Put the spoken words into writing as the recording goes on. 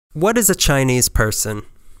What is a Chinese person?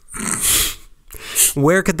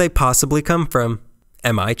 Where could they possibly come from?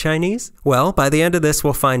 Am I Chinese? Well, by the end of this,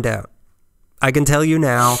 we'll find out. I can tell you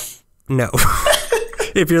now, no.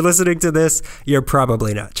 If you're listening to this, you're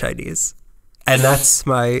probably not Chinese. And that's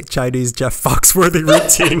my Chinese Jeff Foxworthy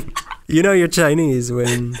routine. You know you're Chinese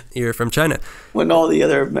when you're from China. When all the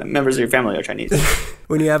other members of your family are Chinese.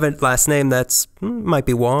 When you have a last name that's, might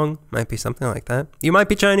be Wong, might be something like that. You might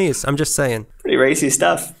be Chinese, I'm just saying. Pretty racy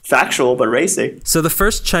stuff. Factual, but racy. So the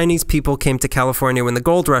first Chinese people came to California when the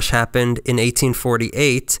gold rush happened in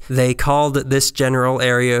 1848. They called this general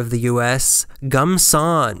area of the U.S.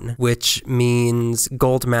 Gumsan, which means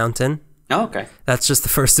Gold Mountain. Oh, okay. That's just the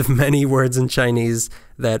first of many words in Chinese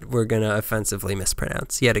that we're going to offensively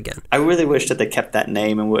mispronounce yet again. I really wish that they kept that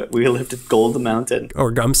name and we lived at Gold Mountain.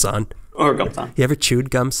 Or Gumsan. Or Gumsan. You ever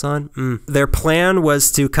chewed Gumsan? Their plan was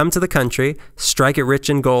to come to the country, strike it rich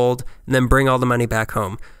in gold, and then bring all the money back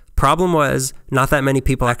home. Problem was, not that many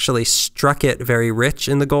people actually struck it very rich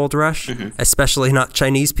in the gold rush, especially not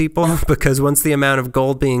Chinese people, because once the amount of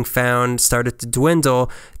gold being found started to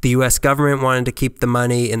dwindle, the U.S. government wanted to keep the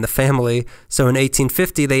money in the family. So in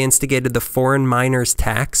 1850, they instigated the foreign miners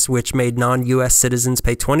tax, which made non-U.S. citizens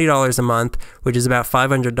pay $20 a month, which is about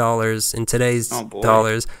 $500 in today's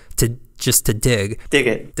dollars, just to dig. Dig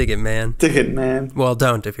it. Dig it, man. Dig it, man. Well,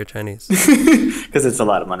 don't if you're Chinese. Because it's a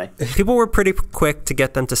lot of money. People were pretty quick to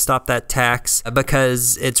get them to stop that tax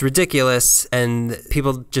because it's ridiculous and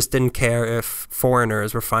people just didn't care if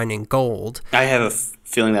foreigners were finding gold. I have a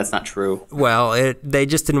feeling that's not true. Well, they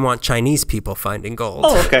just didn't want Chinese people finding gold.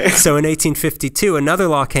 Oh, okay. So in 1852, another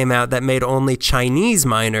law came out that made only Chinese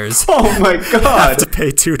miners oh my God. have to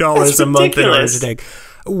pay $2 a month in order to dig.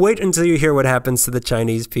 Wait until you hear what happens to the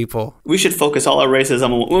Chinese people. We should focus all our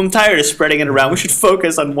racism. I'm tired of spreading it around. We should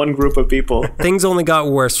focus on one group of people. Things only got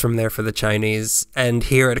worse from there for the Chinese, and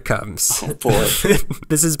here it comes. Oh, boy.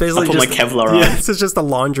 This is basically I'll put my Kevlar on. Yeah, this is just a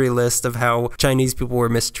laundry list of how Chinese people were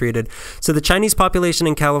mistreated. So the Chinese population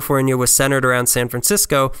in California was centered around San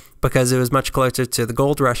Francisco because it was much closer to the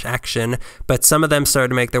gold rush action, but some of them started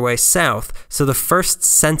to make their way south. So the first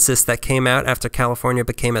census that came out after California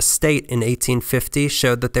became a state in 1850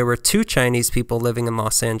 showed that there were 2 Chinese people living in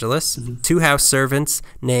Los Angeles, 2 house servants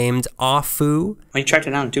named Ah Fu. When you tracked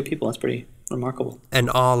it down to 2 people, that's pretty remarkable.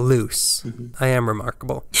 And Ah Loose. I am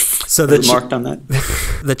remarkable. So remarked on that.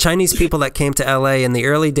 The Chinese people that came to LA in the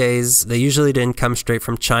early days, they usually didn't come straight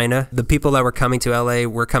from China. The people that were coming to LA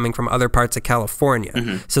were coming from other parts of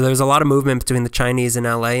California. So there was a lot of movement between the Chinese in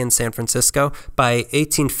LA and San Francisco. By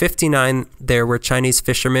 1859, there were Chinese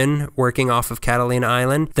fishermen working off of Catalina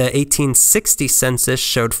Island. The 1860 census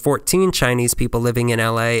showed 14 Chinese people living in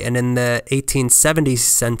LA, and in the 1870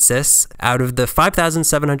 census, out of the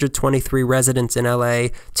 5,723 residents in LA,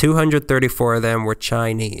 234 of them were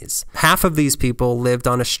Chinese. Half of these people lived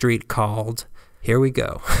on a street called, here we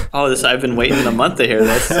go. Oh, I've been waiting a month to hear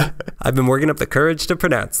this. I've been working up the courage to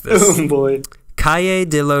pronounce this. Oh, boy. Calle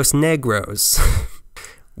de los Negros,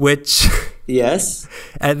 which... Yes.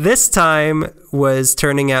 At this time was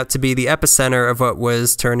turning out to be the epicenter of what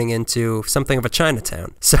was turning into something of a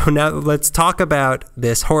Chinatown. So now let's talk about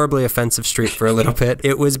this horribly offensive street for a little bit.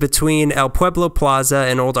 It was between El Pueblo Plaza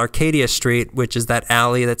and Old Arcadia Street, which is that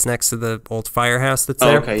alley that's next to the old firehouse that's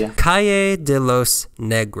there. Okay, yeah. Calle de los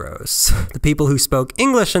Negros. The people who spoke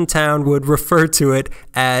English in town would refer to it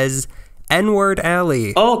as N-word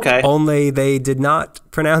alley. Oh, okay. Only they did not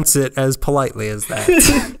pronounce it as politely as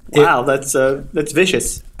that. Wow, that's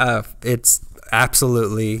vicious. It's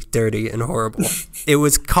absolutely dirty and horrible. It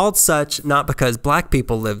was called such not because black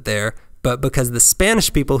people lived there, but because the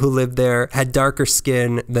Spanish people who lived there had darker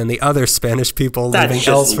skin than the other Spanish people living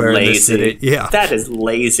elsewhere in the city. Yeah. That is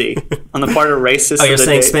lazy. On the part of racists. Oh, you're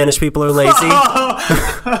saying Spanish people are lazy?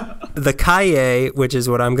 The calle, which is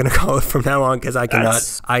what I'm going to call it from now on because I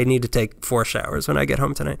cannot, I need to take 4 showers when I get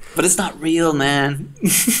home tonight. But it's not real, man.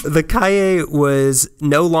 The calle was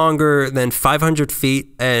no longer than 500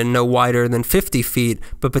 feet and no wider than 50 feet,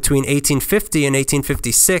 but between 1850 and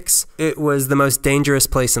 1856, it was the most dangerous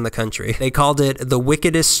place in the country. They called it the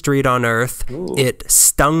wickedest street on earth. Ooh. It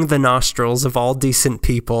stung the nostrils of all decent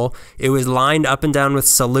people. It was lined up and down with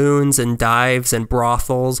saloons and dives and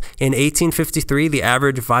brothels. In 1853, the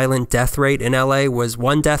average violent death rate in LA was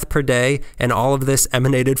 1 death per day, and all of this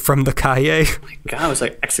emanated from the calle. Oh my God, it was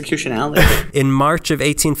like Execution Alley. In March of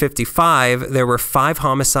 1855, there were 5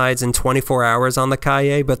 homicides in 24 hours on the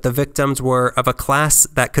calle, but the victims were of a class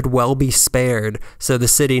that could well be spared, so the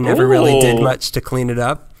city never really did much to clean it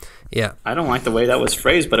up. Yeah. I don't like the way that was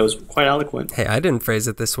phrased, but it was quite eloquent. Hey, I didn't phrase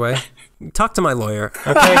it this way. Talk to my lawyer,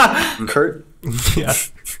 okay? Kurt? Yeah.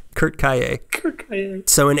 Kurt Calle. Kirkcaldy.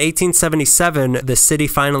 So in 1877, the city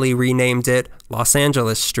finally renamed it Los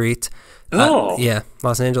Angeles Street. Oh. Yeah,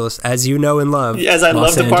 Los Angeles, as you know and love. As I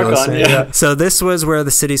love to park on, yeah. So this was where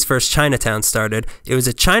the city's first Chinatown started. It was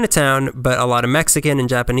a Chinatown, but a lot of Mexican and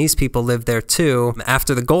Japanese people lived there too.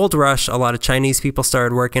 After the gold rush, a lot of Chinese people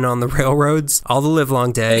started working on the railroads all the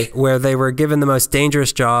livelong day, where they were given the most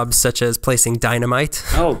dangerous jobs, such as placing dynamite.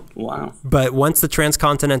 Oh, wow. But once the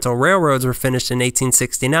transcontinental railroads were finished in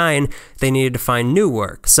 1869, they needed to find new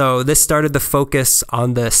work. So this started the focus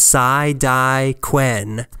on the Sai Dai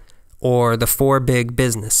Quen, or the four big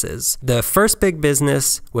businesses. The first big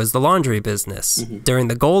business was the laundry business. During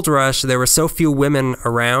the gold rush, there were so few women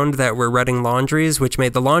around that were running laundries, which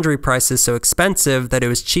made the laundry prices so expensive that it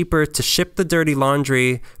was cheaper to ship the dirty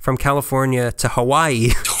laundry from California to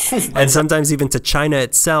Hawaii and sometimes even to China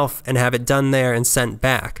itself and have it done there and sent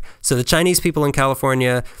back. So the Chinese people in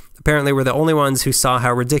California apparently were the only ones who saw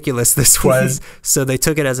how ridiculous this was, so they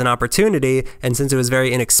took it as an opportunity, and since it was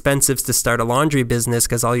very inexpensive to start a laundry business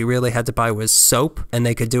because all you really had to buy was soap, and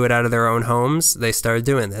they could do it out of their own homes, they started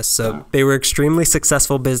doing this. So they were extremely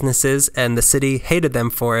successful businesses, and the city hated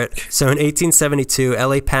them for it. So in 1872,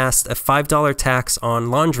 LA passed a $5 tax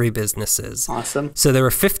on laundry businesses. Awesome. So there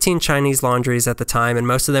were 15 Chinese laundries at the time, and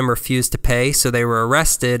most of them refused to pay, so they were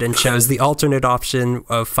arrested and chose the alternate option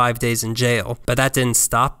of 5 days in jail. But that didn't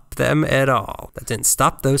stop them at all. That didn't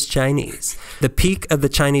stop those Chinese. The peak of the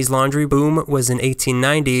Chinese laundry boom was in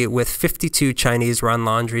 1890 with 52 Chinese-run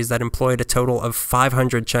laundries that employed a total of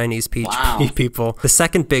 500 Chinese people. The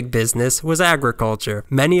second big business was agriculture.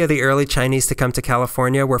 Many of the early Chinese to come to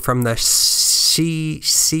California were from the Xiyup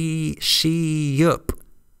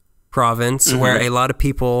province, where a lot of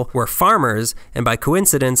people were farmers, and by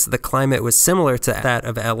coincidence, the climate was similar to that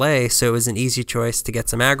of LA, so it was an easy choice to get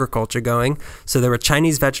some agriculture going. So there were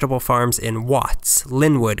Chinese vegetable farms in Watts,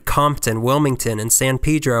 Linwood, Compton, Wilmington, and San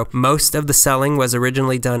Pedro. Most of the selling was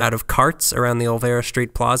originally done out of carts around the Olvera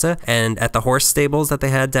Street Plaza and at the horse stables that they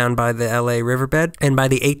had down by the LA riverbed. And by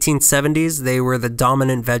the 1870s, they were the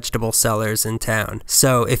dominant vegetable sellers in town.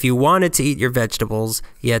 So if you wanted to eat your vegetables,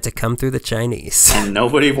 you had to come through the Chinese. And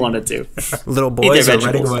nobody wanted to. Little boys are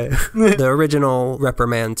running away. The original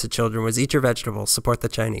reprimand to children was eat your vegetables, support the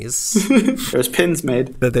Chinese. There was pins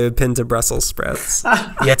made. That they would pin to Brussels sprouts.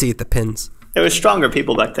 You had to eat the pins. There was stronger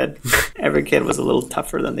people back then. Every kid was a little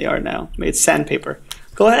tougher than they are now. Made sandpaper.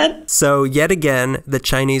 Go ahead. So yet again, the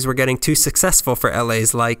Chinese were getting too successful for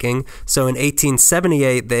LA's liking. So in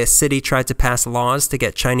 1878, the city tried to pass laws to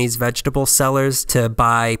get Chinese vegetable sellers to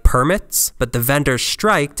buy permits, but the vendors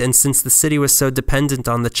striked, and since the city was so dependent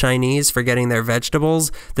on the Chinese for getting their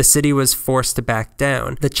vegetables, the city was forced to back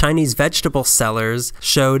down. The Chinese vegetable sellers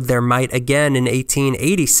showed their might again in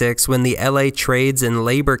 1886 when the LA Trades and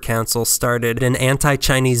Labor Council started an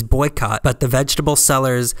anti-Chinese boycott, but the vegetable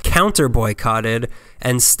sellers counter-boycotted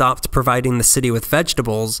and stopped providing the city with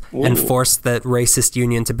vegetables and forced that racist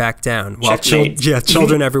union to back down. While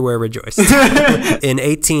children everywhere rejoiced. In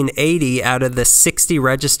 1880, out of the 60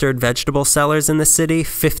 registered vegetable sellers in the city,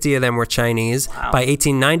 50 of them were Chinese. Wow. By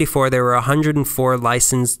 1894, there were 104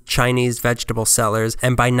 licensed Chinese vegetable sellers,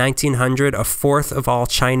 and by 1900, a fourth of all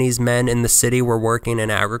Chinese men in the city were working in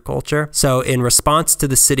agriculture. So in response to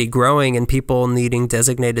the city growing and people needing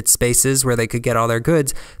designated spaces where they could get all their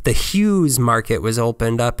goods, the Hughes Market was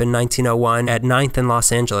opened up in 1901 at 9th in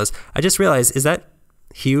Los Angeles. I just realized, is that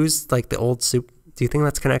Hughes, like the old soup? Do you think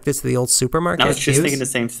that's connected to the old supermarket? I was just thinking the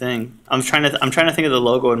same thing. I'm trying to think of the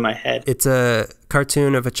logo in my head. It's a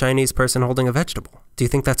cartoon of a Chinese person holding a vegetable. Do you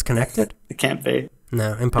think that's connected? It can't be.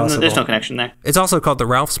 No, impossible. There's no connection there. It's also called the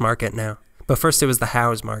Ralph's Market now. But first it was the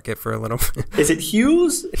Howe's Market for a little bit. Is it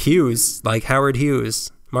Hughes? Hughes, like Howard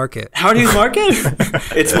Hughes Market. Howard Hughes Market?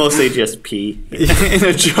 It's mostly just pee in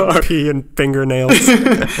a jar. Pee and fingernails.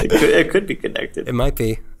 It could be connected. It might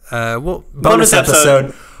be. Well, bonus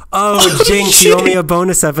episode. Oh, Jinx, you owe me a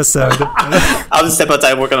bonus episode. I'll just step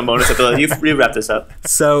outside and work on a bonus episode. You wrap this up.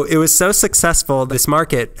 So it was so successful, this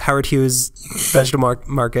market, Howard Hughes Vegetable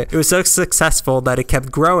Market, it was so successful that it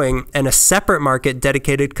kept growing, and a separate market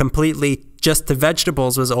dedicated completely just to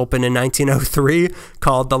vegetables was opened in 1903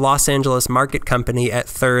 called the Los Angeles Market Company at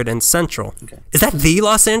 3rd and Central. Okay. Is that the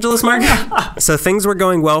Los Angeles Market? So things were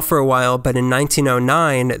going well for a while, but in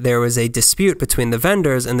 1909, there was a dispute between the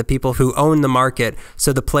vendors and the people who owned the market,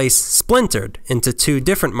 so the place splintered into two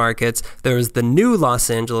different markets. There was the new Los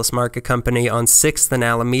Angeles Market Company on 6th and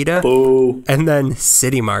Alameda, Ooh. And then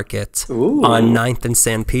City Market Ooh. on 9th and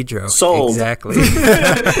San Pedro. Sold. Exactly.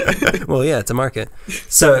 Well, yeah, it's a market.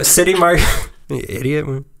 So City Market... Idiot.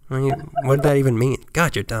 What did that even mean?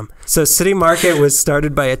 God, you're dumb. So City Market was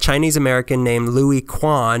started by a Chinese American named Louis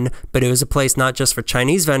Kwan, but it was a place not just for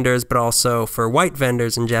Chinese vendors, but also for white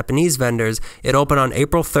vendors and Japanese vendors. It opened on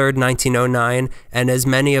April 3rd, 1909, and as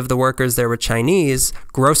many of the workers there were Chinese,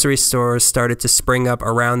 grocery stores started to spring up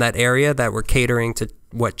around that area that were catering to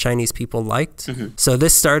what Chinese people liked. So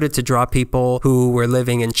this started to draw people who were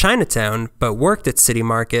living in Chinatown but worked at City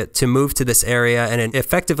Market to move to this area, and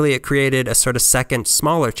it created a sort of second,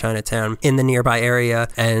 smaller Chinatown in the nearby area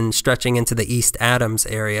and stretching into the East Adams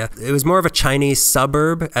area. It was more of a Chinese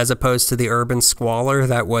suburb as opposed to the urban squalor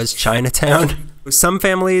that was Chinatown. Some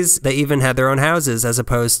families, they even had their own houses as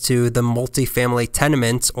opposed to the multi-family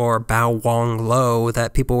tenements or Bao Wang Lo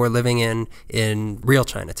that people were living in real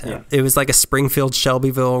Chinatown. Yeah. It was like a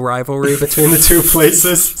Springfield-Shelbyville rivalry between the two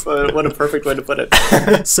places. What a perfect way to put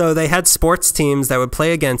it. So they had sports teams that would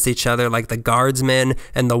play against each other, like the Guardsmen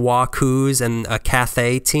and the Wakus and a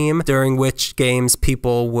Cathay team, during which games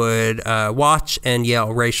people would watch and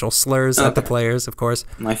yell racial slurs at the players, of course.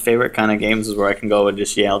 My favorite kind of games is where I can go and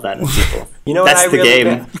just yell that at people. You know, that's the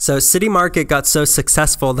game. So City Market got so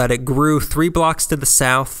successful that it grew 3 blocks to the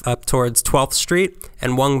south up towards 12th Street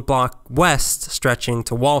and 1 block west stretching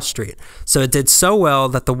to Wall Street. So it did so well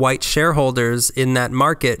that the white shareholders in that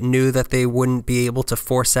market knew that they wouldn't be able to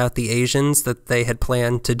force out the Asians that they had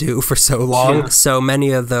planned to do for so long. Yeah. So many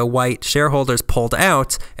of the white shareholders pulled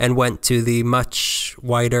out and went to the much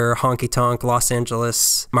whiter honky-tonk Los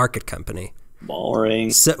Angeles market company.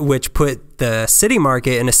 Boring. So, which put the City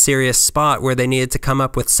Market in a serious spot where they needed to come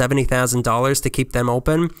up with $70,000 to keep them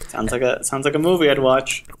open. Sounds like a movie I'd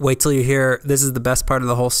watch. Wait till you hear, this is the best part of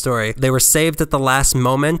the whole story. They were saved at the last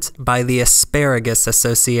moment by the Asparagus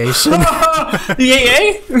Association.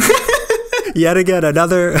 The AA? Yet again,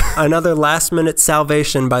 another last-minute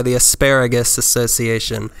salvation by the Asparagus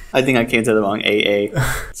Association. I think I came to the wrong AA.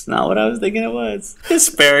 It's not what I was thinking it was.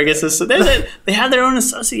 Asparagus Association. They had their own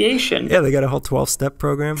association. Yeah, they got a whole 12-step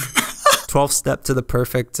program. 12-step to the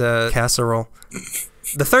perfect casserole.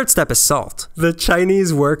 The third step is salt. The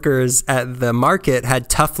Chinese workers at the market had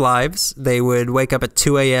tough lives. They would wake up at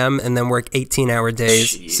 2 a.m. and then work 18-hour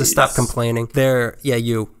days. Jeez. So stop complaining.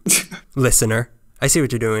 You, listener. I see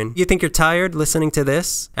what you're doing. You think you're tired listening to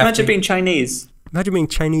this? Imagine being Chinese. Imagine being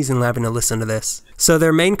Chinese and having to listen to this. So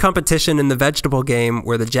their main competition in the vegetable game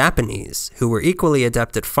were the Japanese, who were equally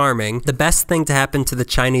adept at farming. The best thing to happen to the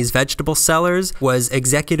Chinese vegetable sellers was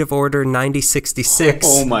Executive Order 9066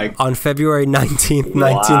 on February 19th,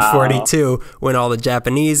 1942, when all the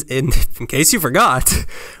Japanese, in case you forgot,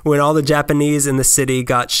 when all the Japanese in the city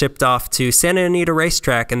got shipped off to Santa Anita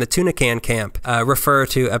Racetrack and the Tuna Can Camp. Refer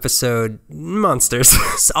to episode Monsters.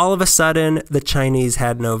 So all of a sudden, the Chinese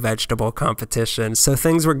had no vegetable competition, so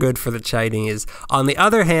things were good for the Chinese. On the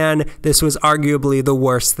other hand, this was arguably the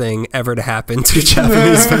worst thing ever to happen to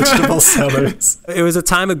Japanese vegetable sellers. It was a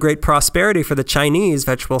time of great prosperity for the Chinese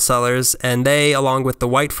vegetable sellers, and they, along with the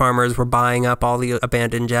white farmers, were buying up all the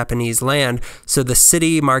abandoned Japanese land. So the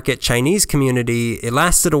City Market Chinese community, it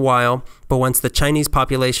lasted a while, but once the Chinese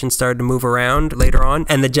population started to move around later on,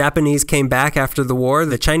 and the Japanese came back after the war,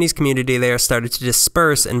 the Chinese community there started to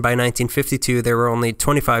disperse, and by 1952, there were only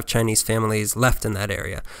 25 Chinese families left in that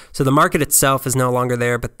area. So the market itself is no longer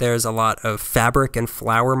there, but there's a lot of fabric and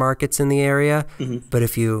flower markets in the area. Mm-hmm. But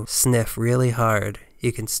if you sniff really hard,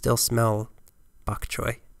 you can still smell bok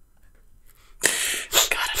choy.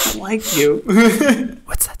 God, I don't like you.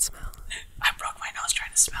 What's that smell? I broke my nose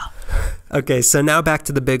trying to smell. Okay, so now back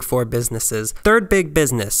to the big four businesses. Third big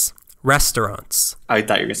business, restaurants. I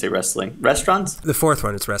thought you were going to say wrestling. Restaurants? The fourth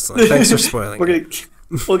one is wrestling. Thanks for spoiling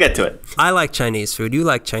We'll get to it. I like Chinese food. You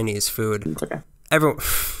like Chinese food. It's okay. Everyone.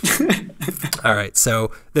 All right,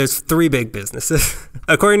 so there's 3 big businesses.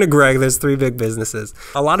 According to Greg, there's 3 big businesses.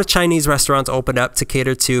 A lot of Chinese restaurants opened up to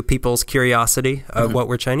cater to people's curiosity of what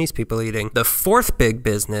were Chinese people eating. The 4th big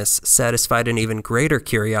business satisfied an even greater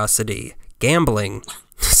curiosity, gambling.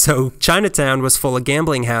 So Chinatown was full of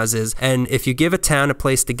gambling houses, and if you give a town a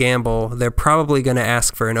place to gamble, they're probably going to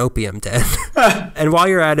ask for an opium den. And while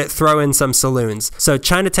you're at it, throw in some saloons. So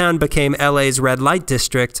Chinatown became LA's red light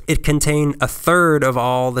district. It contained 1/3 of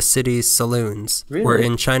all the city's saloons were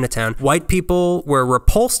in Chinatown. White people were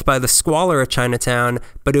repulsed by the squalor of Chinatown,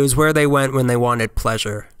 but it was where they went when they wanted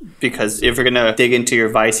pleasure. Because if you're going to dig into your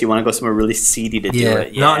vice, you want to go somewhere really seedy to do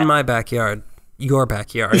it. Yeah, not in my backyard. Your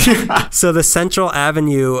backyard. So the central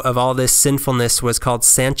avenue of all this sinfulness was called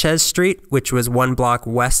Sanchez Street, which was 1 block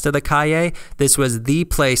west of the Calle. This was the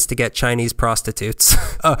place to get Chinese prostitutes.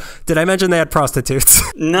 Oh, did I mention they had prostitutes?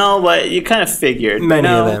 No, but you kind of figured. Many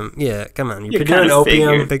of them. Yeah, come on. You could do an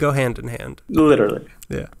opium. They go hand in hand. Literally.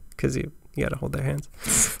 Yeah, because You gotta hold their hands.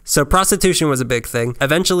 So prostitution was a big thing.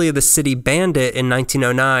 Eventually, the city banned it in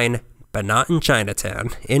 1909, but not in Chinatown.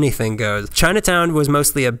 Anything goes. Chinatown was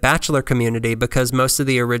mostly a bachelor community because most of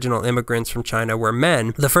the original immigrants from China were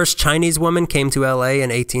men. The first Chinese woman came to LA in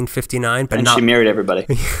 1859, but she married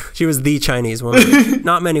everybody. She was the Chinese woman.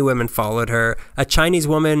 Not many women followed her. A Chinese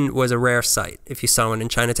woman was a rare sight if you saw one in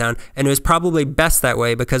Chinatown, and it was probably best that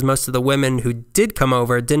way because most of the women who did come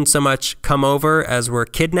over didn't so much come over as were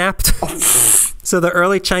kidnapped. So the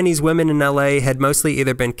early Chinese women in LA had mostly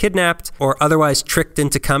either been kidnapped or otherwise tricked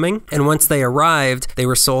into coming, and once they arrived, they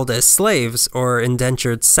were sold as slaves or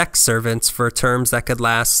indentured sex servants for terms that could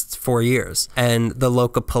last 4 years. And the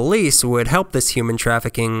local police would help this human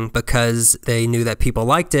trafficking because they knew that people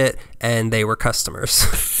liked it and they were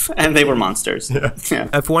customers. And they were monsters. Yeah.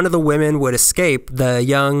 If one of the women would escape, the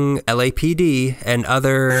young LAPD and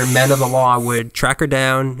other men of the law would track her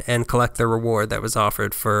down and collect the reward that was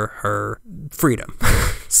offered for her freedom.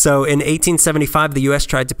 So in 1875, the U.S.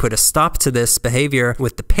 tried to put a stop to this behavior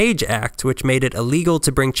with the Page Act, which made it illegal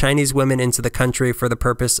to bring Chinese women into the country for the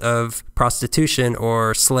purpose of prostitution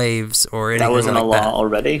or slaves or anything like that. That wasn't a law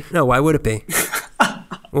already? No, why would it be?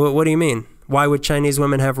 What do you mean? Why would Chinese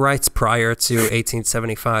women have rights prior to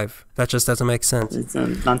 1875? That just doesn't make sense. It's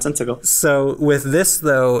nonsensical. So with this,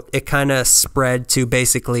 though, it kind of spread to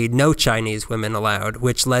basically no Chinese women allowed,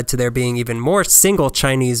 which led to there being even more single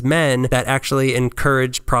Chinese men that actually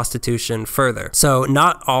encouraged prostitution further. So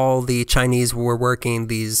not all the Chinese were working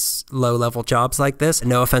these low-level jobs like this.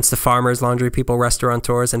 No offense to farmers, laundry people,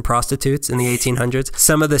 restaurateurs, and prostitutes in the 1800s.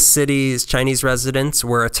 Some of the city's Chinese residents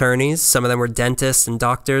were attorneys. Some of them were dentists and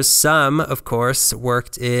doctors. Some, of course,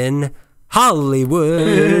 worked in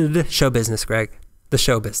Hollywood. Show business, Greg. The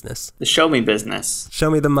show business. The show me business. Show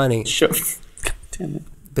me the money. God damn it.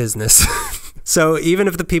 Business. So even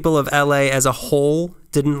if the people of LA as a whole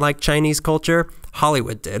didn't like Chinese culture,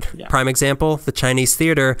 Hollywood did. Yeah. Prime example, the Chinese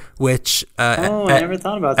theater, which I never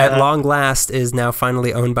thought about that. At long last is now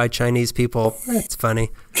finally owned by Chinese people. It's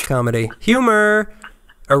funny. Comedy. Humor.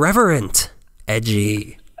 Irreverent.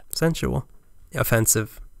 Edgy. Sensual.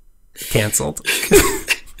 Offensive. Canceled.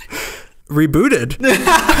 Rebooted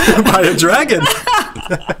by a dragon.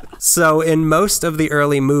 So in most of the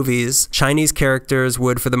early movies, Chinese characters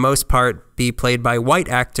would, for the most part, be played by white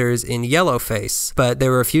actors in yellowface. But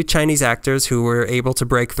there were a few Chinese actors who were able to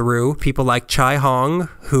break through. People like Chai Hong,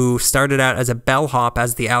 who started out as a bellhop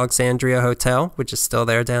as the Alexandria Hotel, which is still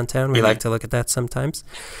there downtown. We like to look at that sometimes.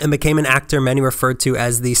 And became an actor many referred to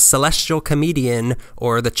as the Celestial Comedian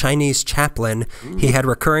or the Chinese Chaplin. He had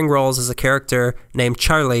recurring roles as a character named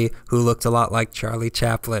Charlie, who looked a lot like Charlie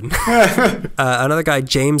Chaplin. Another guy,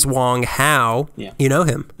 James Wong Howe. Yeah. You know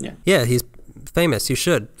him? Yeah. Yeah, he's famous. You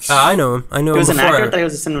should. I know him. I know him before. He was an actor? I thought he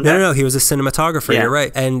was a cinematographer. No, he was a cinematographer. Yeah. You're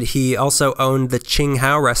right. And he also owned the Ching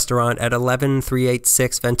Hao restaurant at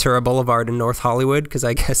 11386 Ventura Boulevard in North Hollywood, because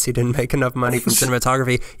I guess he didn't make enough money from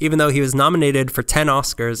cinematography, even though he was nominated for 10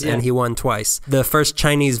 Oscars and he won twice. The first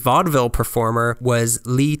Chinese vaudeville performer was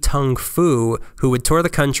Li Tung Fu, who would tour the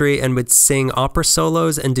country and would sing opera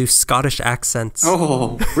solos and do Scottish accents.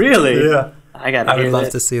 Oh, really? Yeah. I would love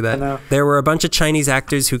to see that. There were a bunch of Chinese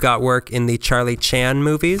actors who got work in the Charlie Chan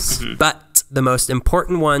movies, but the most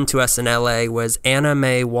important one to us in LA was Anna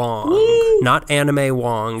May Wong. Woo! Not Anna May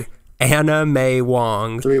Wong, Anna May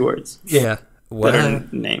Wong. 3 words. Yeah. What are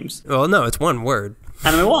names? Well, no, it's one word.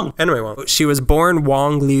 Anna May Wong. Anna May Wong. She was born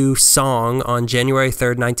Wong Liu Song on January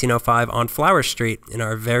 3rd, 1905 on Flower Street in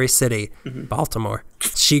our very city, Baltimore.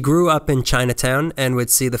 She grew up in Chinatown and would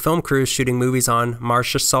see the film crews shooting movies on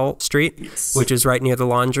Marshall Street, which is right near the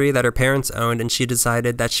laundry that her parents owned, and she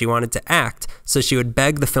decided that she wanted to act. So she would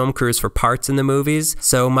beg the film crews for parts in the movies,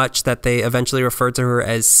 so much that they eventually referred to her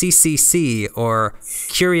as CCC, or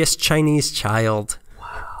Curious Chinese Child.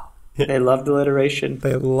 They loved alliteration.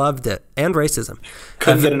 They loved it. And racism.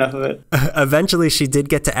 Couldn't get enough of it. Eventually, she did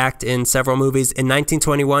get to act in several movies. In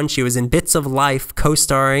 1921, she was in Bits of Life,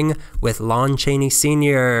 co-starring with Lon Chaney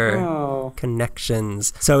Sr. Oh.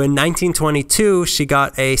 Connections. So in 1922, she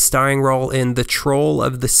got a starring role in The Troll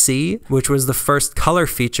of the Sea, which was the first color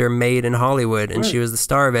feature made in Hollywood, and she was the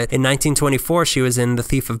star of it. In 1924, she was in The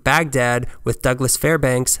Thief of Baghdad with Douglas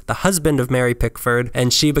Fairbanks, the husband of Mary Pickford,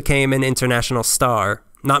 and she became an international star.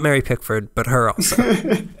 Not Mary Pickford, but her also.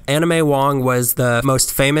 Anna May Wong was the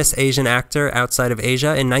most famous Asian actor outside of Asia.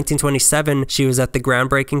 In 1927, she was at the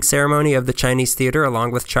groundbreaking ceremony of the Chinese theater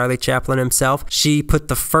along with Charlie Chaplin himself. She put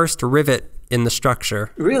the first rivet in the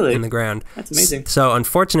structure. Really? In the ground. That's amazing. So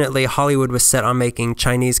unfortunately, Hollywood was set on making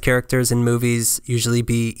Chinese characters in movies usually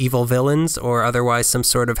be evil villains or otherwise some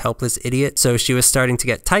sort of helpless idiot. So she was starting to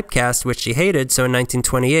get typecast, which she hated. So in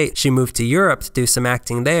 1928, she moved to Europe to do some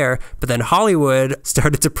acting there. But then Hollywood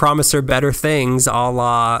started to promise her better things, a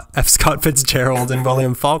la F. Scott Fitzgerald and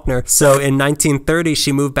William Faulkner. So in 1930,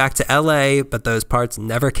 she moved back to LA, but those parts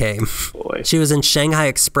never came. Boy. She was in Shanghai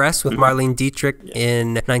Express with Marlene Dietrich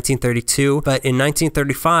in 1932. But in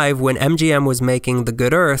 1935, when MGM was making The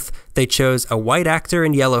Good Earth, they chose a white actor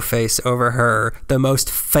in yellowface over her, the most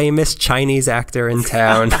famous Chinese actor in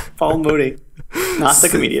town. Paul Mooney. Not the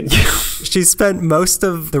comedian. She spent most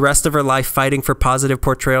of the rest of her life fighting for positive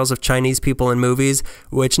portrayals of Chinese people in movies,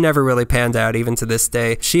 which never really panned out even to this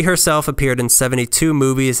day. She herself appeared in 72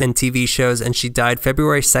 movies and TV shows, and she died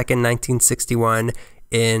February 2nd, 1961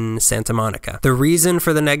 in Santa Monica. The reason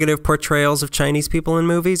for the negative portrayals of Chinese people in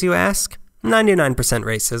movies, you ask? 99%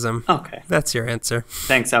 racism. Okay. That's your answer.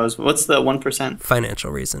 Thanks. What's the 1%?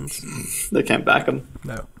 Financial reasons. They can't back them.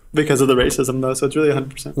 No. Because of the racism, though, so it's really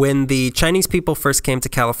 100%. When the Chinese people first came to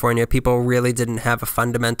California, people really didn't have a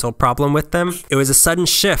fundamental problem with them. It was a sudden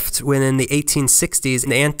shift when in the 1860s,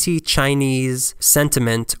 an anti-Chinese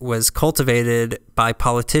sentiment was cultivated by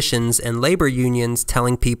politicians and labor unions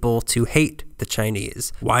telling people to hate the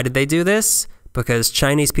Chinese. Why did they do this? Because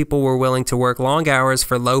Chinese people were willing to work long hours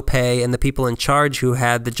for low pay, and the people in charge who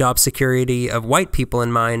had the job security of white people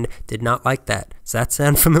in mind did not like that. Does that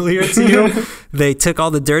sound familiar to you? They took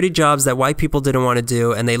all the dirty jobs that white people didn't want to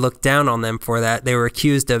do, and they looked down on them for that. They were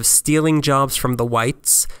accused of stealing jobs from the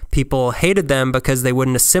whites. People hated them because they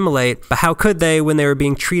wouldn't assimilate, but how could they when they were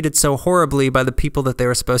being treated so horribly by the people that they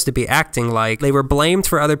were supposed to be acting like? They were blamed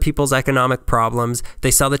for other people's economic problems.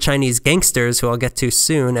 They saw the Chinese gangsters, who I'll get to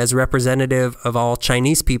soon, as representative of all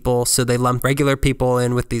Chinese people, so they lumped regular people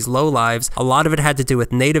in with these lowlives. A lot of it had to do with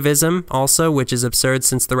nativism also, which is absurd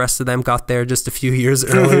since the rest of them got there just a few years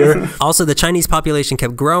earlier. Also, the Chinese population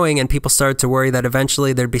kept growing, and people started to worry that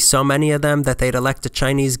eventually there'd be so many of them that they'd elect a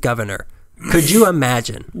Chinese governor. Could you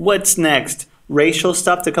imagine? What's next? Racial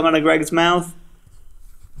stuff to come out of Greg's mouth?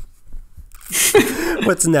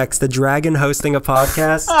 What's next? The dragon hosting a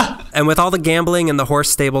podcast? And with all the gambling and the horse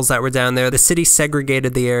stables that were down there, the city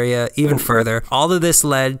segregated the area even further. All of this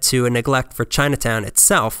led to a neglect for Chinatown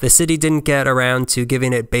itself. The city didn't get around to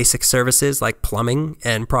giving it basic services like plumbing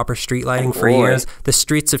and proper street lighting for years. The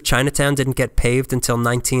streets of Chinatown didn't get paved until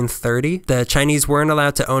 1930. The Chinese weren't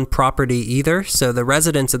allowed to own property either, so the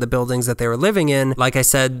residents of the buildings that they were living in, like I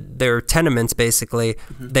said, they were tenements basically.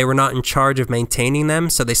 They were not in charge of maintaining them,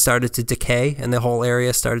 so they started to decay and the whole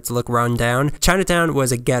area started to look run down. Chinatown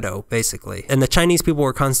was a ghetto, basically. And the Chinese people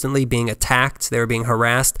were constantly being attacked. They were being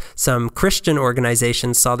harassed. Some Christian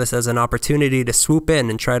organizations saw this as an opportunity to swoop in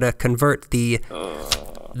and try to convert the...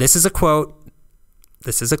 This is a quote.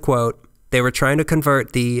 This is a quote. They were trying to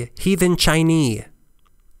convert the heathen Chinese.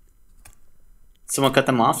 Someone cut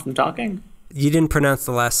them off from talking? You didn't pronounce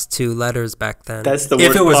the last two letters back then. That's the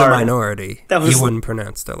worst If it was part. a minority, you wouldn't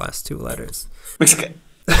pronounce their last two letters. Okay.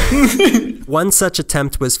 One such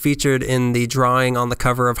attempt was featured in the drawing on the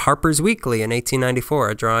cover of Harper's Weekly in 1894,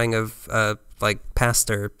 a drawing of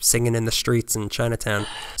pastor singing in the streets in Chinatown.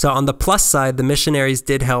 So on the plus side, the missionaries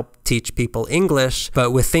did help teach people English,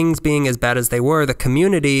 but with things being as bad as they were,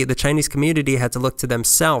 the Chinese community had to look to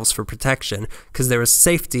themselves for protection because there was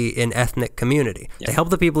safety in ethnic community. Yeah. They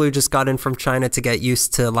helped the people who just got in from China to get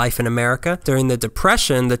used to life in America. During the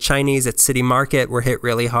Depression, the Chinese at City Market were hit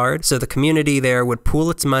really hard, so the community there would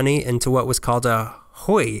pool its money into what was called a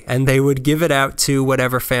hui, and they would give it out to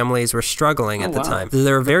whatever families were struggling at the time.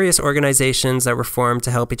 There were various organizations that were formed to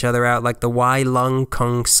help each other out, like the Wai Lung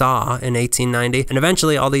Kung Sa in 1890, and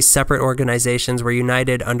eventually all these separate organizations were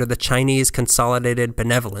united under the Chinese Consolidated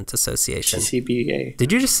Benevolent Association. CCBA.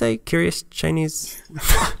 Did you just say Curious Chinese?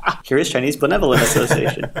 Curious Chinese Benevolent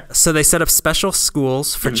Association. So they set up special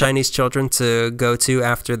schools for Chinese children to go to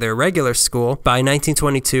after their regular school. By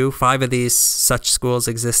 1922, 5 of these such schools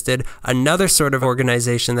existed. Another sort of organization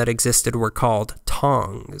that existed were called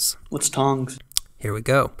Tongs. What's Tongs? Here we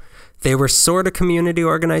go. They were sort of community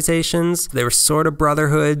organizations. They were sort of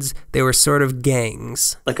brotherhoods. They were sort of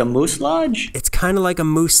gangs. Like a moose lodge? It's kind of like a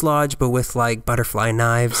moose lodge, but with like butterfly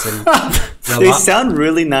knives. And they sound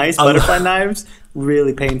really nice. Butterfly knives,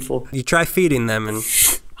 really painful. You try feeding them and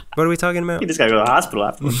What are we talking about? You just gotta go to the hospital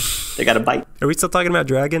afterwards. They got a bite. Are we still talking about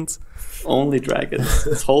dragons? Only dragons.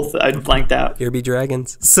 This whole thing, I blanked out. Here be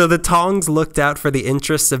dragons. So the Tongs looked out for the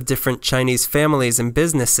interests of different Chinese families and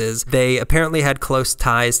businesses. They apparently had close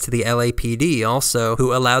ties to the LAPD also,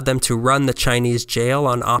 who allowed them to run the Chinese jail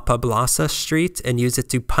on Apablasa Street and use it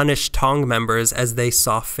to punish Tong members as they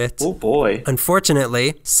saw fit. Oh boy.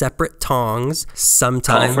 Unfortunately, separate Tongs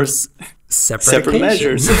sometimes... Separate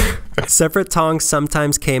measures. Separate Tongs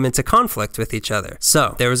sometimes came into conflict with each other.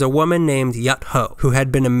 So, there was a woman named Yat Ho, who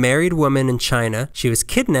had been a married woman in China. She was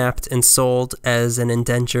kidnapped and sold as an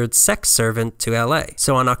indentured sex servant to LA.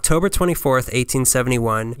 So, on October 24th,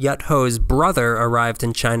 1871, Yat Ho's brother arrived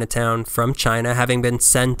in Chinatown from China, having been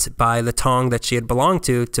sent by the Tong that she had belonged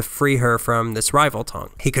to free her from this rival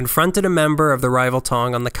Tong. He confronted a member of the rival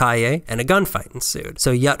Tong on the calle, and a gunfight ensued.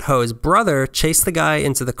 So, Yat Ho's brother chased the guy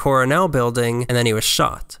into the Coronel building, and then he was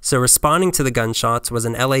shot. So responding to the gunshots was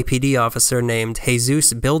an LAPD officer named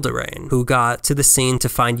Jesus Bilderrain, who got to the scene to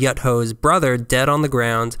find Yat Ho's brother dead on the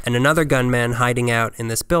ground and another gunman hiding out in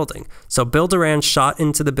this building. So Bilderrain shot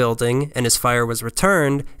into the building, and his fire was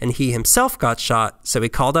returned, and he himself got shot, so he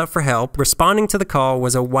called out for help. Responding to the call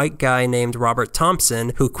was a white guy named Robert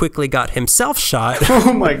Thompson, who quickly got himself shot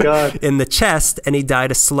Oh my god. in the chest, and he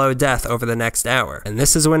died a slow death over the next hour. And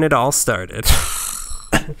this is when it all started.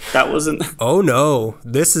 That wasn't... Oh no,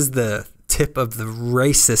 this is the tip of the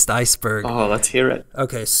racist iceberg. Oh, let's hear it.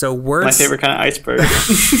 Okay, so words... My favorite kind of iceberg.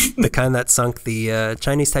 The kind that sunk the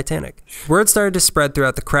Chinese Titanic. Word started to spread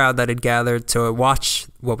throughout the crowd that had gathered to watch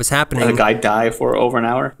what was happening. The guy died for over an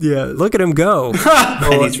hour. Yeah, look at him go.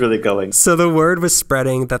 And he's really going. So the word was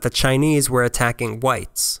spreading that the Chinese were attacking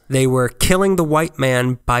whites. They were killing the white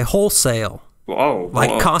man by wholesale. Whoa.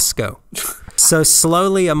 Like Costco. So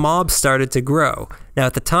slowly a mob started to grow. Now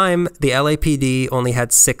at the time, the LAPD only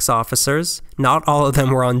had 6 officers. Not all of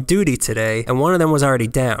them were on duty today, and one of them was already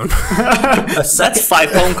down. That's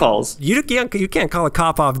 5 phone calls. You can't call a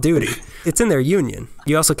cop off duty. It's in their union.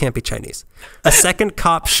 You also can't be Chinese. A second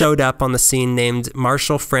cop showed up on the scene named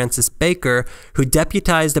Marshal Francis Baker, who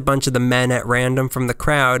deputized a bunch of the men at random from the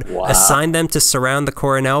crowd, assigned them to surround the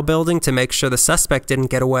Coronel building to make sure the suspect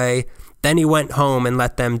didn't get away. Then he went home and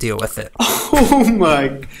let them deal with it. Oh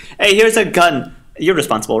my... Hey, here's a gun. You're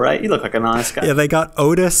responsible, right? You look like an honest guy. Yeah, they got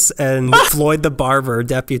Otis and Floyd the barber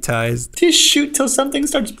deputized. Just shoot till something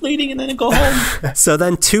starts bleeding and then go home. So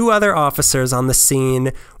then 2 other officers on the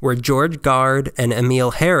scene were George Gard and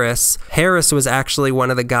Emil Harris. Harris was actually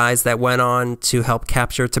one of the guys that went on to help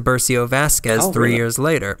capture Tiburcio Vasquez 3 years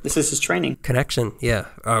later. This is his training. Connection, yeah.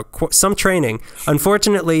 Some training.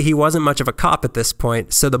 Unfortunately, he wasn't much of a cop at this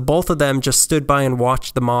point, so the both of them just stood by and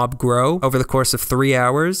watched the mob grow over the course of 3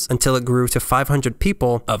 hours until it grew to 500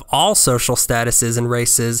 people of all social statuses and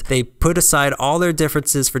races. They put aside all their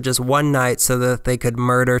differences for just one night so that they could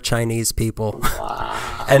murder Chinese people.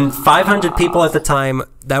 Wow. And 500 people at the time,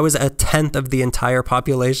 that was 1/10 of the entire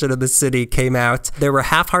population of the city came out. There were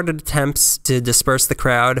half-hearted attempts to disperse the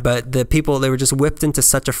crowd, but the people, they were just whipped into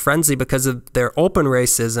such a frenzy because of their open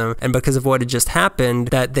racism and because of what had just happened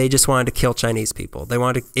that they just wanted to kill Chinese people. They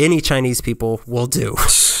wanted any Chinese people will do.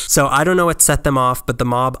 So I don't know what set them off, but the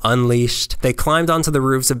mob unleashed. They climbed onto the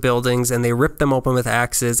roofs of buildings and they ripped them open with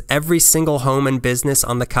axes. Every single home and business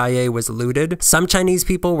on the calle was looted. Some Chinese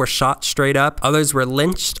people were shot straight up. Others were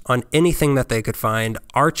lynched on anything that they could find.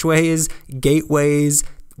 Archways, gateways,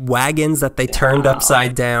 wagons that they turned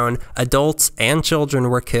upside down. Adults and children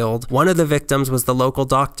were killed. One of the victims was the local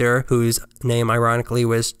doctor, whose name ironically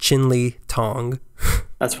was Chin Lee Tong.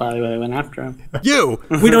 That's probably why they went after him. You!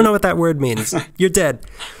 We don't know what that word means. You're dead.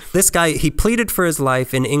 This guy, he pleaded for his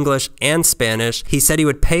life in English and Spanish. He said he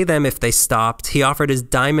would pay them if they stopped. He offered his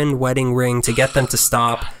diamond wedding ring to get them to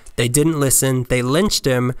stop. They didn't listen. They lynched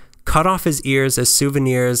him, cut off his ears as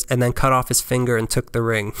souvenirs, and then cut off his finger and took the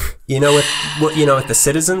ring. You know what the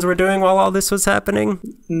citizens were doing while all this was happening?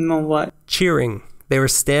 No, what? Cheering. They were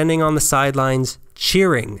standing on the sidelines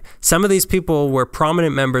cheering. Some of these people were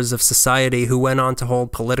prominent members of society who went on to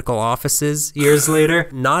hold political offices years later.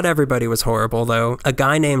 Not everybody was horrible, though. A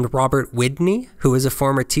guy named Robert Widney, who was a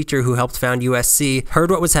former teacher who helped found USC,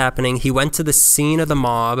 heard what was happening. He went to the scene of the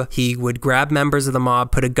mob. He would grab members of the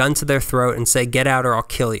mob, put a gun to their throat, and say, "Get out or I'll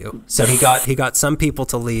kill you." So he got some people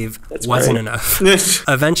to leave. Wasn't enough.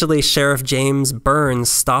 Eventually, Sheriff James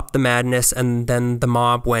Burns stopped the madness, and then the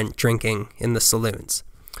mob went drinking in the saloons.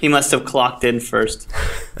 He must have clocked in first.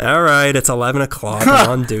 All right, it's 11 o'clock. I'm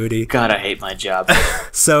on duty. God, I hate my job.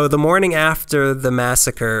 So the morning after the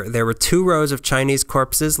massacre, there were 2 rows of Chinese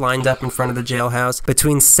corpses lined up in front of the jailhouse.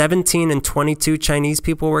 Between 17 and 22 Chinese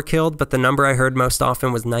people were killed, but the number I heard most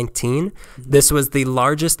often was 19. This was the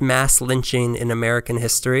largest mass lynching in American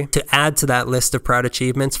history. To add to that list of proud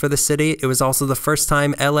achievements for the city, it was also the first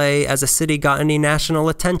time LA as a city got any national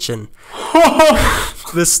attention.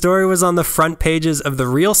 The story was on the front pages of the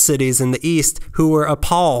real cities in the East who were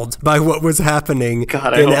appalled by what was happening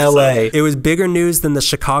in LA. So. It was bigger news than the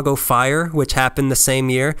Chicago fire, which happened the same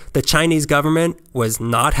year. The Chinese government was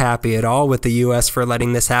not happy at all with the U.S. for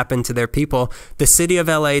letting this happen to their people. The city of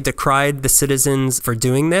LA decried the citizens for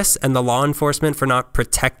doing this and the law enforcement for not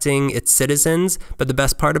protecting its citizens. But the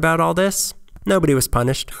best part about all this? Nobody was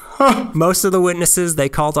punished. Most of the witnesses they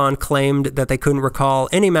called on claimed that they couldn't recall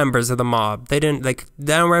any members of the mob. They didn't, I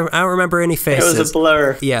don't remember any faces. It was a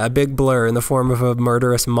blur. Yeah, a big blur in the form of a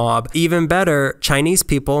murderous mob. Even better, Chinese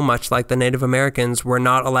people, much like the Native Americans, were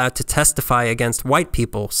not allowed to testify against white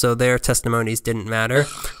people, so their testimonies didn't matter.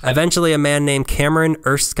 Eventually, a man named Cameron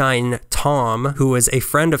Erskine Tom, who was a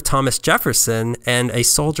friend of Thomas Jefferson and a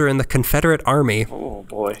soldier in the Confederate Army, oh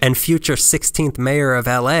boy, and future 16th mayor of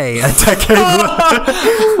LA,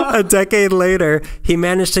 a decade later, he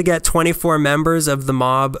managed to get 24 members of the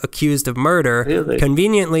mob accused of murder. Really?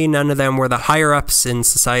 Conveniently, none of them were the higher-ups in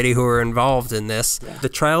society who were involved in this. Yeah. The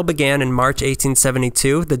trial began in March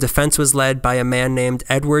 1872. The defense was led by a man named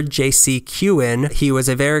Edward J.C. Kewen. He was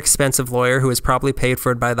a very expensive lawyer who was probably paid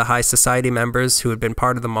for by the high society members who had been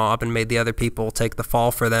part of the mob and made the other people take the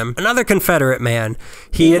fall for them. Another Confederate man.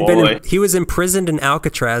 He was imprisoned in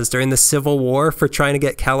Alcatraz during the Civil War for trying to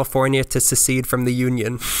get California to secede from the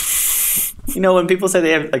Union. You know, when people say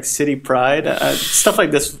they have like city pride, stuff like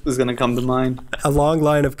this is going to come to mind. A long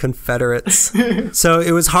line of Confederates. So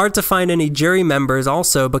it was hard to find any jury members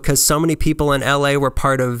also because so many people in LA were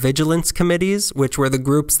part of vigilance committees, which were the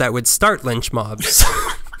groups that would start lynch mobs.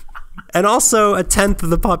 And also, a tenth of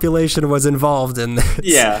the population was involved in this.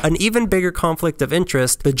 Yeah. An even bigger conflict of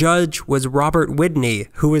interest, the judge was Robert Whitney,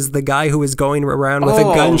 who was the guy who was going around with a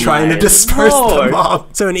gun trying to disperse the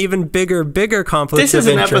mob. So an even bigger conflict of interest. This is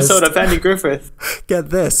an episode of Andy Griffith. Get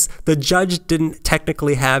this. The judge didn't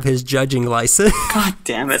technically have his judging license. God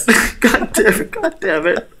damn it. God damn it. God damn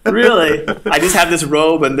it. Really? I just have this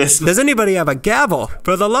robe and this... Does anybody have a gavel?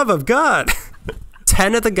 For the love of God.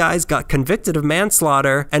 10 of the guys got convicted of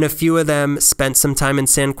manslaughter, and a few of them spent some time in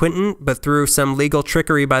San Quentin, but through some legal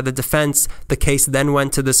trickery by the defense, the case then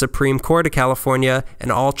went to the Supreme Court of California, and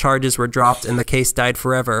all charges were dropped, and the case died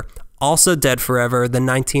forever. Also dead forever, the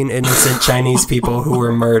 19 innocent Chinese people who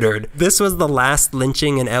were murdered. This was the last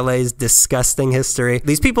lynching in LA's disgusting history.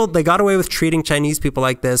 These people, they got away with treating Chinese people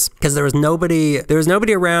like this because there was nobody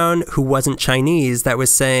around who wasn't Chinese that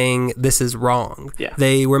was saying this is wrong. Yeah.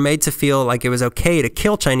 They were made to feel like it was okay to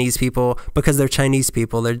kill Chinese people because they're Chinese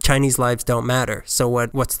people. Their Chinese lives don't matter. So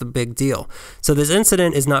what's the big deal? So this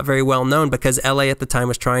incident is not very well known because LA at the time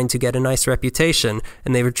was trying to get a nice reputation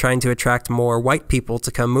and they were trying to attract more white people to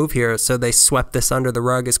come move here. So they swept this under the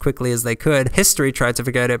rug as quickly as they could. History tried to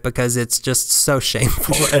forget it because it's just so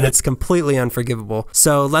shameful and it's completely unforgivable.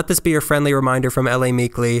 So let this be your friendly reminder from LA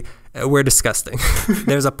Meekly. We're disgusting.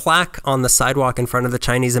 There's a plaque on the sidewalk in front of the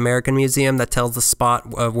Chinese American Museum that tells the spot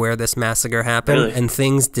of where this massacre happened. Really? And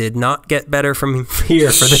things did not get better from here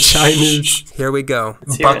for the Chinese. Here we go.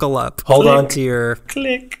 Buckle up. Hold on to your...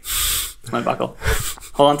 Click. My buckle.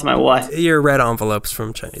 Hold on to my what? Your red envelopes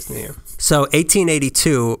from Chinese New Year. So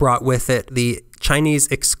 1882 brought with it the Chinese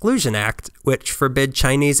Exclusion Act, which forbid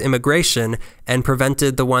Chinese immigration and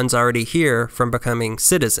prevented the ones already here from becoming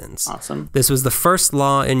citizens. Awesome. This was the first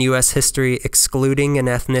law in U.S. history excluding an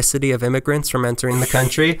ethnicity of immigrants from entering the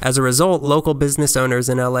country. As a result, local business owners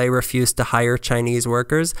in L.A. refused to hire Chinese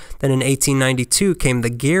workers. Then in 1892 came the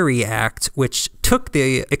Geary Act, which took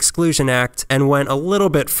the Exclusion Act and went a little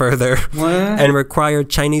bit further and required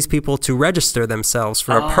Chinese people to register themselves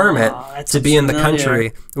for a permit to be in the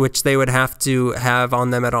country, which they would have to have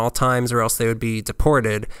on them at all times or else they would be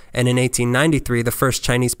deported. And in 1893, the first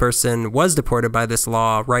Chinese person was deported by this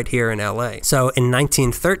law right here in LA. So in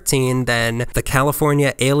 1913, then the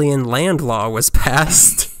California Alien Land Law was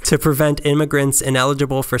passed to prevent immigrants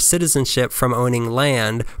ineligible for citizenship from owning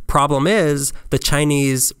land. Problem is, the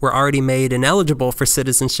Chinese were already made ineligible for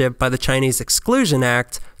citizenship by the Chinese Exclusion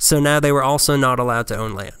Act, so now they were also not allowed to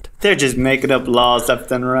own land. They're just making up laws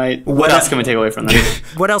left and right. What else can we take away from them?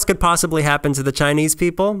 What else could possibly happen to the Chinese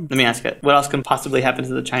people? Let me ask it. What else can possibly happen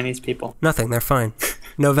to the Chinese people? Nothing, they're fine.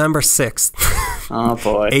 November 6th. Oh,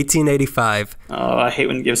 boy. 1885. Oh, I hate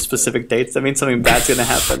when you give specific dates. That means something bad's going to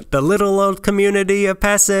happen. The little old community of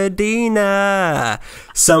Pasadena.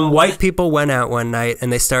 Some white people went out one night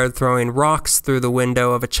and they started throwing rocks through the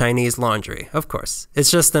window of a Chinese laundry. Of course.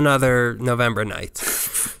 It's just another November night.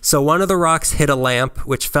 So one of the rocks hit a lamp,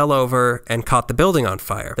 which fell over and caught the building on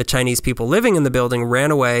fire. The Chinese people living in the building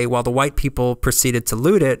ran away while the white people proceeded to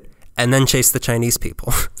loot it and then chase the Chinese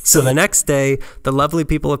people. So the next day, the lovely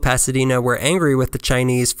people of Pasadena were angry with the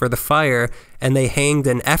Chinese for the fire, and they hanged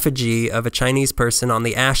an effigy of a Chinese person on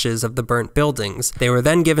the ashes of the burnt buildings. They were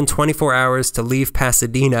then given 24 hours to leave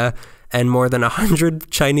Pasadena, and more than 100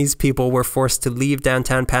 Chinese people were forced to leave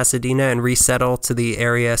downtown Pasadena and resettle to the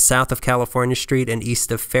area south of California Street and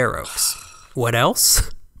east of Fair Oaks. What else?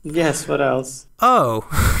 Yes, what else? Oh,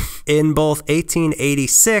 in both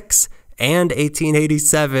 1886 and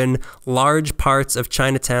 1887, large parts of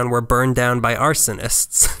Chinatown were burned down by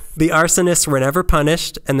arsonists. The arsonists were never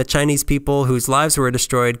punished, and the Chinese people whose lives were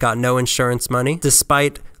destroyed got no insurance money.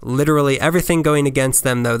 Despite literally everything going against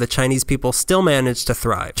them, though, the Chinese people still managed to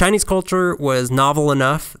thrive. Chinese culture was novel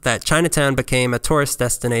enough that Chinatown became a tourist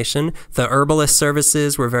destination. The herbalist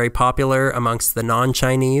services were very popular amongst the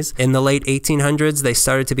non-Chinese. In the late 1800s, they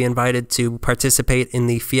started to be invited to participate in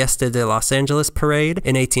the Fiesta de Los Angeles parade.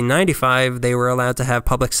 In 1895, they were allowed to have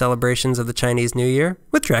public celebrations of the Chinese New Year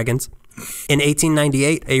with dragons. In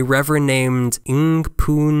 1898, a reverend named Ng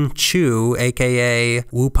Poon Chu, aka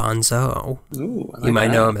Wu Panzhou, you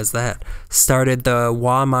might know him as that, started the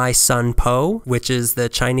Hua Mai Sun Po, which is the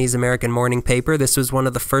Chinese American morning paper. This was one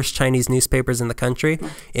of the first Chinese newspapers in the country.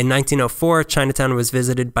 In 1904, Chinatown was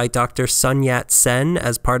visited by Dr. Sun Yat-sen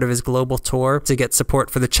as part of his global tour to get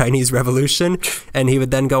support for the Chinese Revolution, and he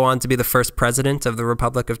would then go on to be the first president of the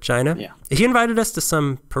Republic of China. Yeah. He invited us to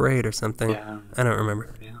some parade or something. Yeah. I don't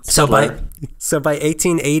remember. Yeah. So by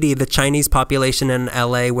 1880, the Chinese population in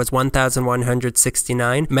LA was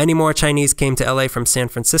 1,169. Many more Chinese came to LA from San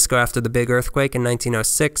Francisco after the big earthquake in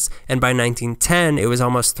 1906, and by 1910, it was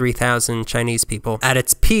almost 3,000 Chinese people. At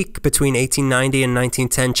its peak, between 1890 and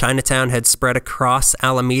 1910, Chinatown had spread across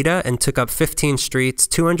Alameda and took up 15 streets,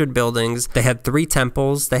 200 buildings. They had 3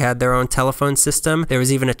 temples. They had their own telephone system. There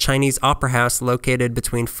was even a Chinese opera house located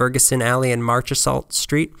between Ferguson Alley and Marchesalt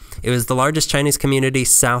Street. It was the largest Chinese community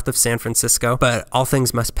south of San Francisco, but all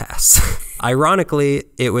things must pass. Ironically,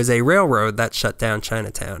 it was a railroad that shut down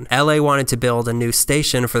Chinatown. LA wanted to build a new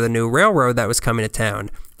station for the new railroad that was coming to town.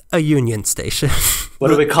 A Union Station. What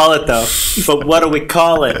do we call it, though? But what do we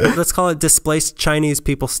call it? Let's call it Displaced Chinese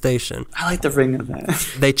People Station. I like the ring of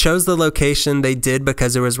that. They chose the location they did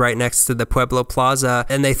because it was right next to the Pueblo Plaza,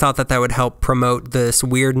 and they thought that that would help promote this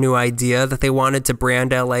weird new idea that they wanted to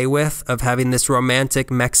brand LA with, of having this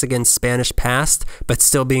romantic Mexican-Spanish past, but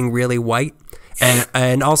still being really white.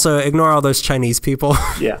 And also ignore all those Chinese people.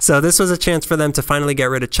 Yeah. So this was a chance for them to finally get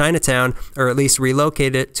rid of Chinatown, or at least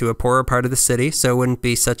relocate it to a poorer part of the city so it wouldn't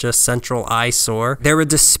be such a central eyesore. There were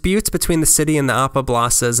disputes between the city and the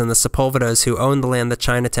Apablasas and the Sepulvedas, who owned the land that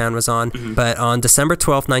Chinatown was on. But on December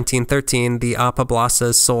 12, 1913, the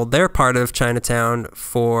Apablasas sold their part of Chinatown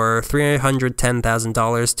for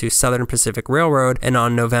 $310,000 to Southern Pacific Railroad, and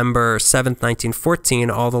on November 7, 1914,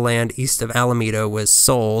 all the land east of Alameda was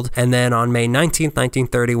sold. And then on May 19,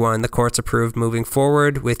 1931, the courts approved moving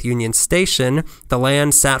forward with Union Station. The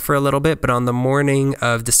land sat for a little bit, but on the morning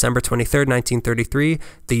of December 23rd, 1933,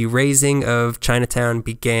 the razing of Chinatown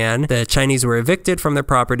began. The Chinese were evicted from their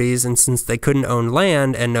properties, and since they couldn't own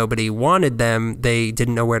land and nobody wanted them, they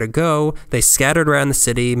didn't know where to go. They scattered around the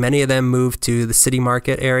city. Many of them moved to the city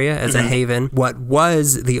market area as a haven. What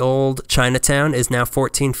was the old Chinatown is now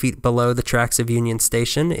 14 feet below the tracks of Union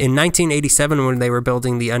Station. In 1987, when they were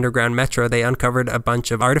building the underground metro, they uncovered a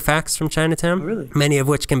bunch of artifacts from Chinatown, many of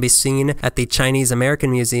which can be seen at the Chinese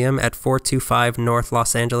American Museum at 425 North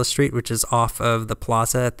Los Angeles Street, which is off of the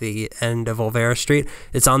plaza at the end of Olvera Street.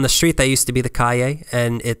 It's on the street that used to be the Calle,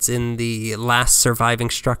 and it's in the last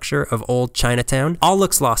surviving structure of old Chinatown. All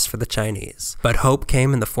looks lost for the Chinese, but hope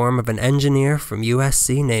came in the form of an engineer from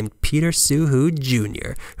USC named Peter Suhu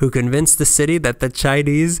Jr., who convinced the city that the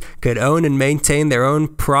Chinese could own and maintain their own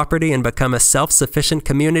property and become a self-sufficient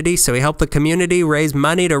community, so he helped the community raise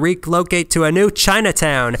money to relocate to a new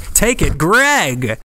Chinatown. Take it, Greg!